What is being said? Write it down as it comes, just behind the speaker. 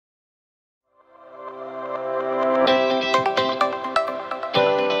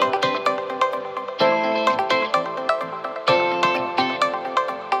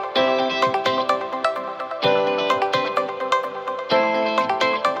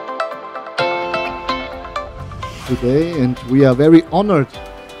today, and we are very honored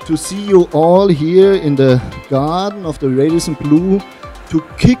to see you all here in the garden of the Radisson Blu to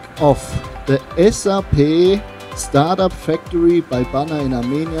kick off the SAP Startup Factory by BANA in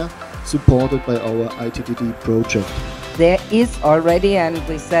Armenia, supported by our ITDD project. There is already, and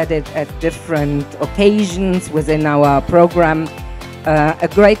we said it at different occasions within our program, a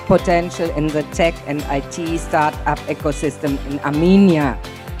great potential in the tech and IT startup ecosystem in Armenia.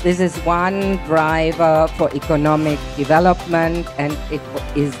 This is one driver for economic development, and it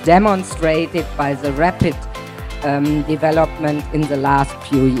is demonstrated by the rapid development in the last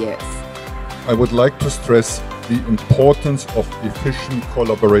few years. I would like to stress the importance of efficient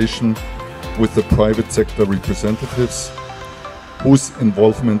collaboration with the private sector representatives, whose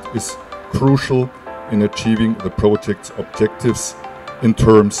involvement is crucial in achieving the project's objectives in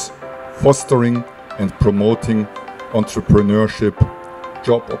terms fostering and promoting entrepreneurship,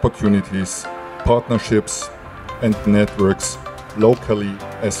 job opportunities, partnerships and networks locally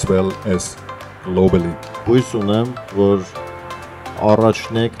as well as globally. Հույս ունեմ, որ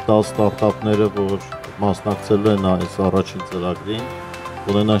առաջնեկ 10 ստարտափները, որ մասնակցել են այս առաջին ծրագրին,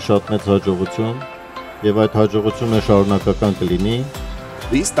 ունենան շատ մեծ հաջողություն եւ այդ հաջողությունը շարունակական կլինի.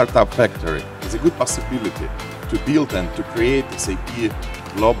 This startup factory is a good possibility to build and to create SAP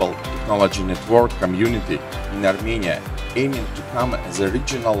global technology network community in Armenia, aiming to come as a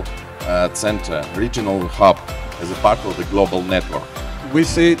regional center, regional hub, as a part of the global network. We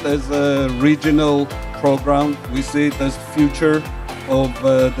see it as a regional program. We see it as future of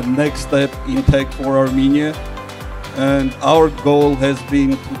the next step in tech for Armenia. And our goal has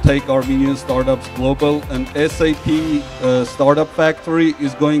been to take Armenian startups global, and SAP Startup Factory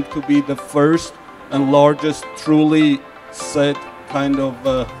is going to be the first and largest truly set kind of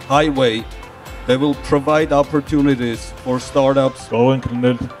highway that will provide opportunities for startups. Կարող ենք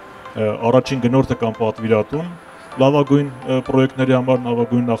լինել առաջին գնորդը կամ պատվիրատուն լավագույն պրոյեկտների համար,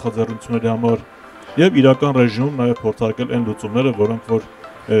 լավագույն նախաձեռնությունների համար եւ իրական ռեժիմում նաեւ փորձարկել այն լուծումները, որոնք որ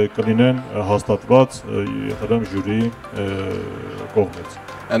կլինեն հաստատված ԵԹՐՄ ժյուրիի կողմից.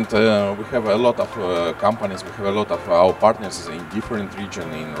 And we have a lot of companies, we have a lot of our partners in different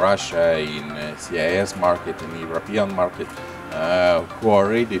regions, in Russia, in CIS market, in European market, who are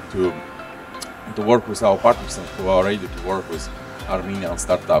ready to work with our partners and who are ready to work with Armenian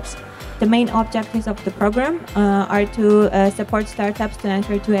startups. The main objectives of the program are to support startups to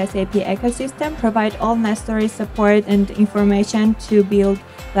enter to SAP ecosystem, provide all necessary support and information to build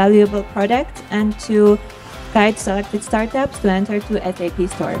valuable products, and to guide selected startups to enter to SAP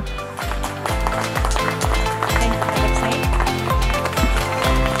Store.